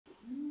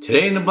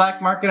Today in the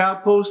Black Market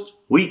Outpost,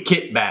 we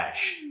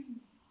kitbash.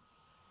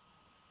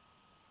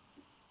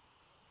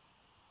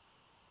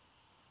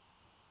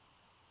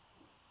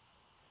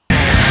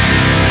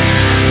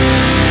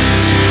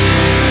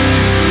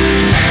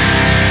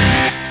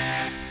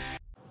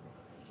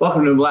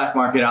 Welcome to the Black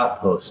Market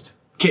Outpost,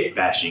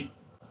 kitbashing.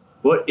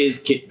 What is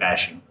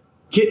kitbashing?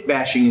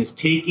 Kitbashing is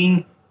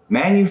taking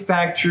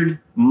manufactured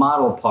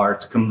model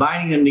parts,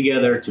 combining them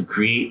together to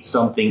create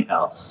something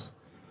else.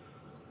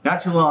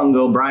 Not too long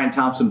ago,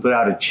 Thompson put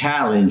out a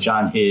challenge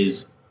on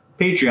his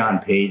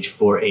Patreon page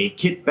for a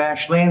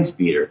Kitbash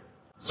Landspeeder.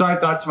 So I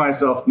thought to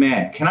myself,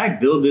 man, can I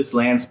build this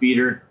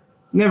Landspeeder?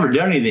 Never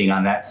done anything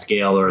on that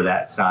scale or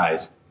that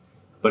size.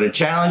 But a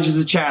challenge is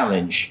a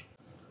challenge.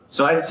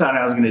 So I decided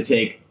I was going to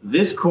take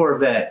this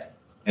Corvette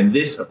and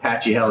this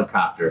Apache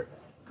helicopter,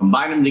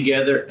 combine them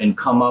together and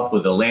come up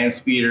with a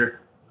Landspeeder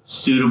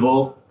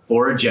suitable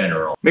for a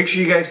general. Make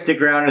sure you guys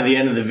stick around to the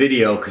end of the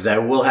video because I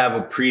will have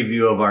a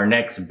preview of our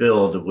next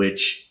build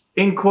which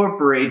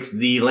incorporates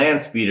the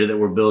Landspeeder that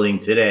we're building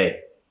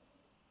today.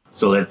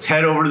 So let's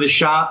head over to the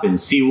shop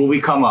and see what we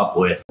come up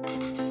with.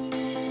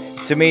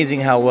 It's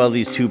amazing how well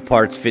these two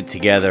parts fit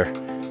together.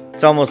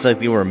 It's almost like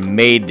they were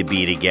made to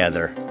be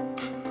together.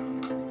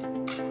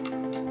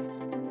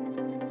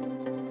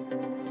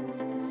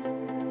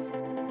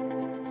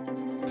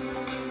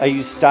 I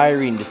used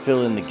styrene to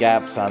fill in the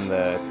gaps on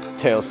the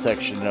tail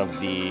section of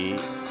the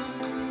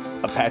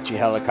Apache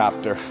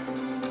helicopter.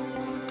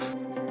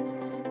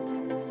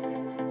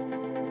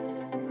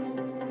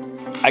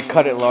 I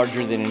cut it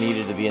larger than it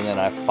needed to be and then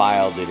I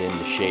filed it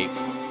into shape.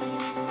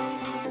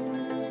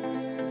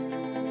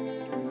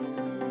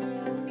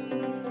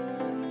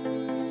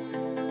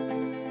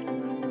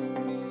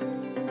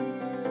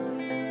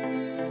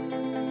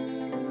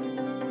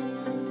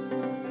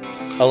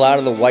 A lot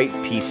of the white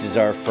pieces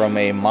are from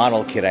a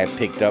model kit I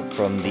picked up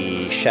from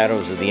the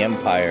Shadows of the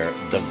Empire,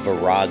 the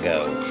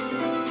Virago.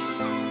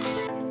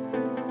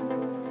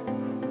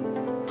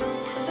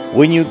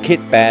 When you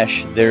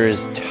kitbash, there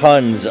is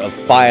tons of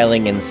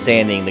filing and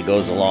sanding that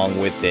goes along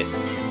with it.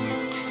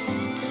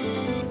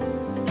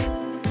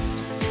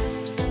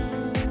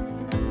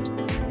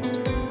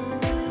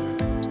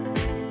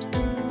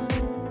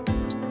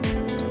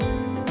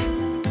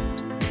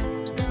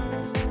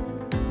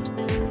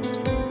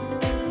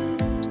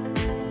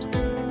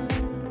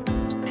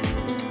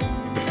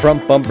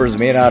 Front bumper is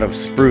made out of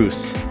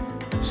spruce.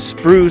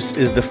 Spruce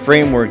is the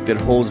framework that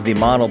holds the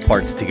model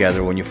parts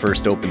together when you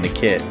first open the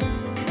kit.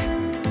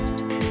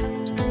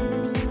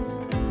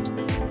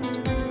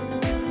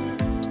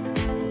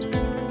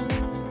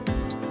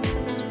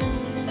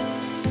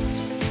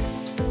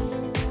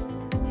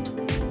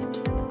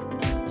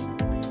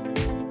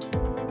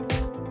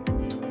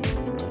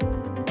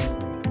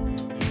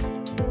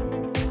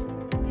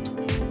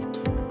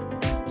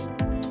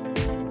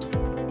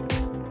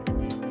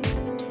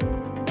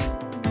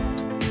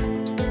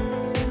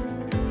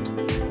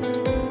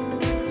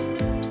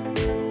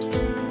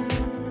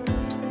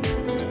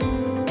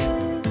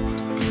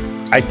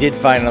 I did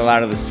find a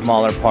lot of the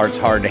smaller parts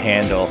hard to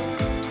handle.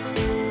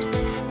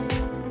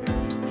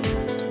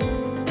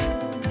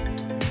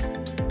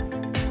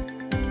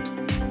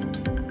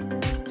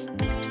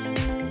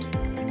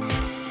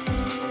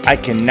 I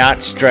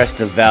cannot stress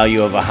the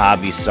value of a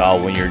hobby saw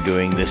when you're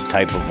doing this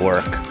type of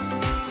work.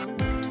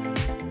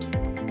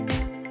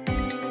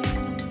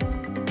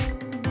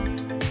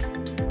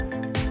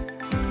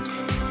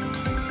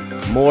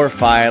 More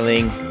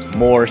filing,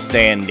 more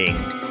sanding.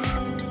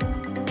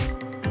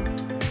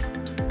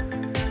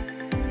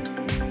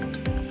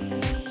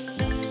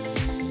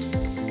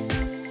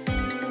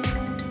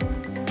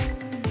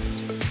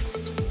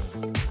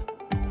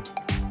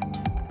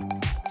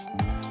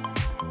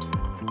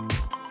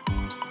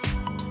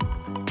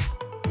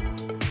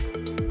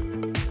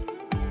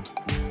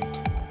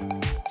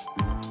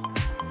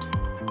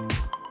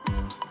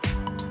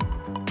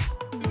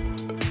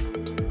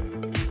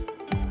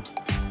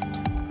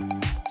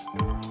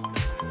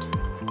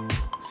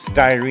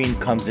 Styrene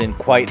comes in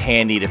quite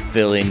handy to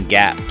fill in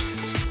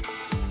gaps.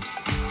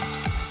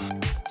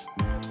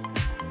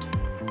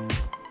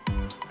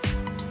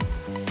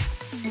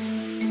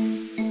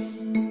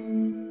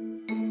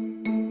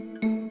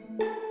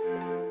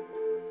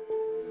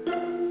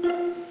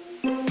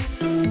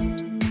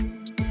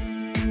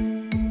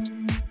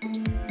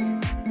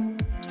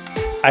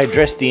 I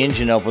dressed the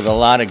engine up with a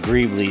lot of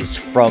greeblies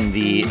from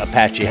the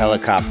Apache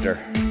helicopter.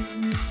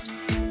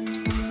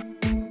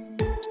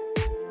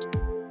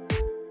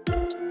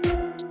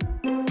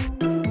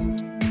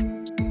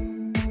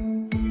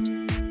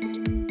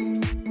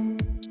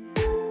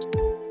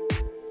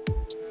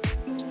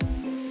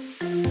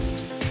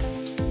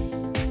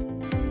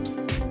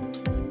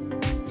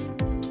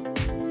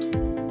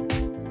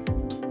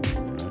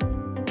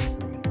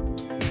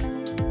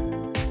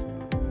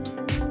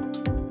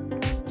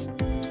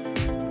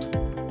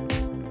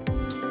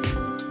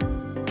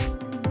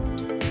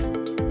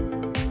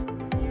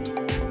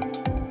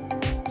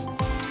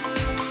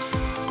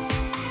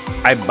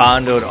 I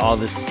bondoed all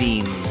the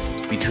seams,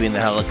 between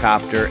the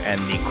helicopter and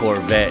the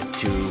Corvette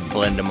to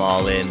blend them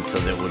all in so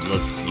that it would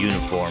look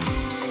uniform.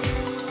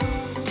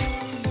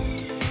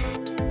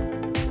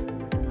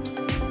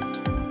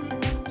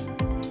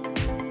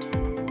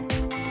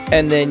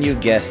 And then you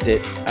guessed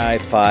it, I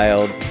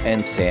filed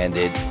and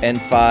sanded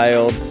and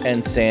filed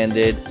and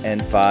sanded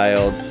and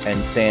filed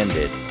and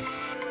sanded.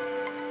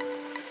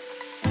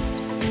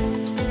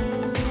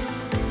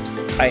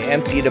 I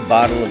emptied a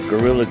bottle of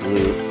Gorilla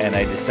Glue and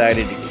I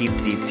decided to keep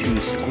the 2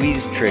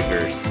 squeeze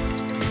triggers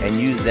and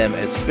use them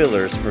as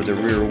fillers for the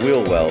rear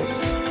wheel wells.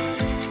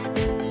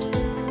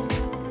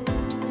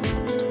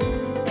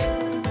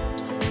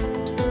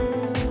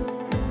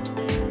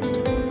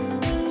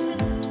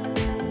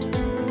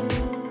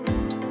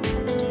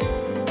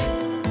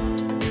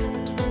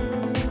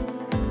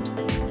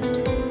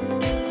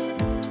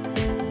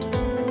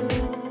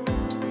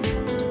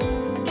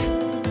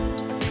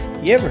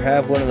 You ever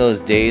have one of those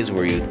days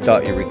where you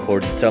thought you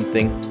recorded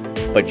something,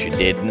 but you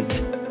didn't?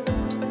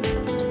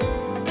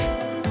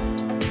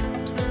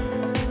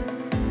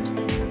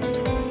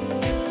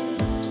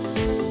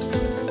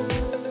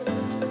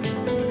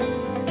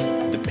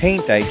 The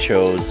paint I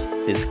chose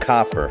is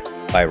Copper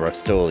by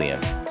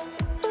Rust-Oleum.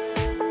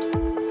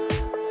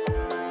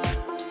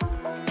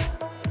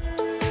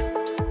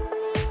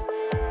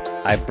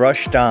 I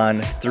brushed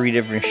on 3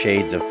 different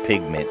shades of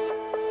pigment,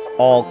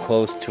 all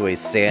close to a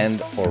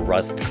sand or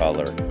rust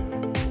color.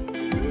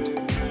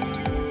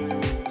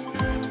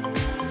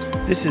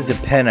 This is a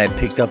pen I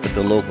picked up at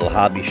the local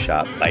hobby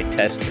shop by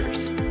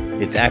Testers.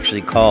 It's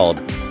actually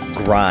called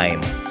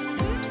Grime.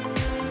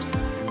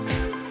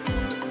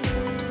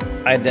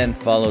 I then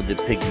followed the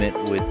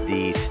pigment with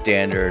the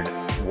standard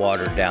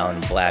watered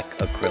down black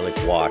acrylic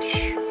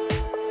wash.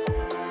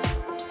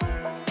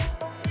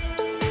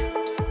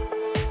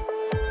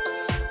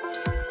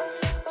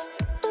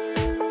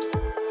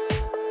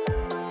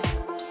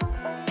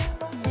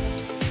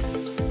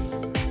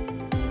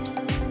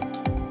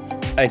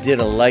 I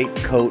did a light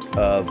coat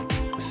of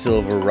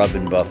silver rub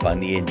and buff on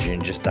the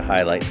engine just to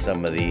highlight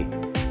some of the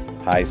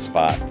high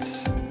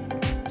spots.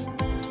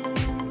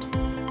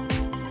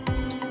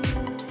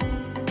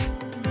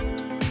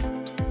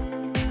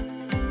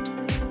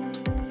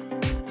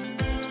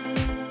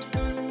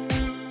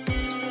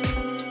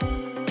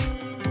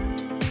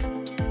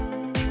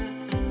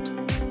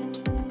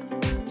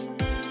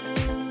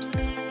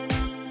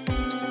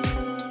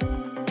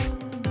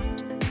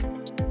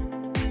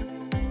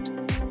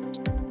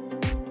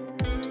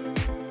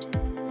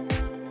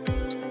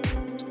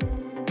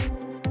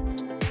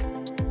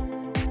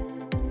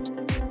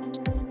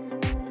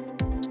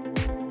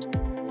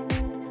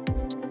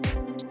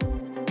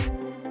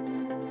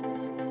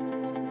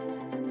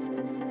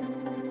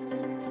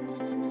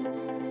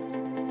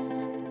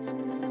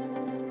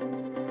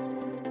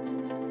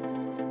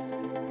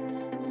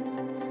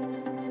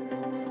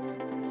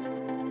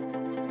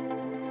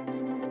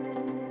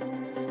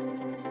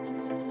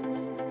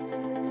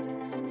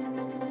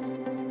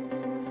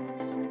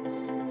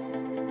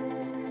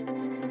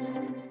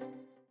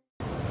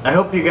 I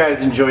hope you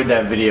guys enjoyed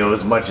that video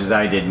as much as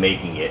I did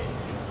making it.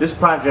 This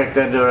project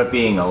ended up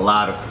being a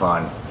lot of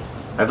fun.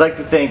 I'd like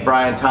to thank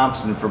Brian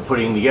Thompson for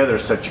putting together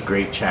such a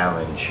great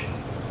challenge.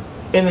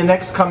 In the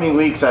next coming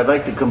weeks, I'd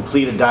like to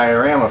complete a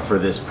diorama for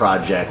this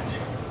project.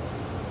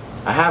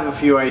 I have a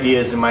few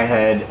ideas in my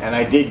head and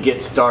I did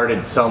get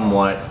started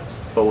somewhat,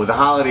 but with the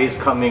holidays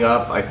coming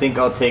up, I think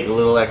I'll take a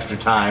little extra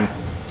time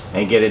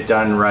and get it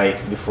done right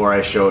before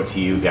I show it to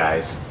you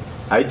guys.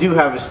 I do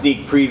have a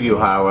sneak preview,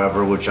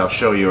 however, which I'll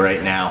show you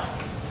right now.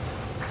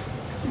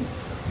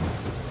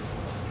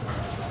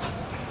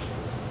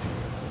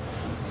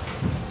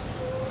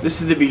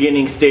 This is the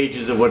beginning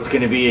stages of what's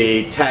going to be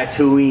a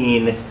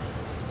Tatooine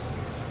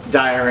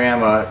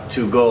diorama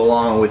to go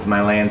along with my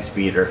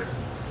Landspeeder.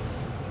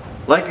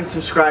 Like and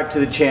subscribe to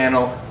the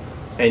channel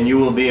and you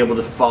will be able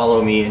to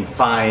follow me and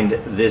find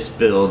this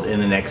build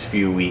in the next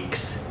few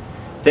weeks.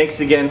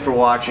 Thanks again for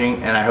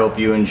watching and I hope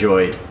you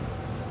enjoyed.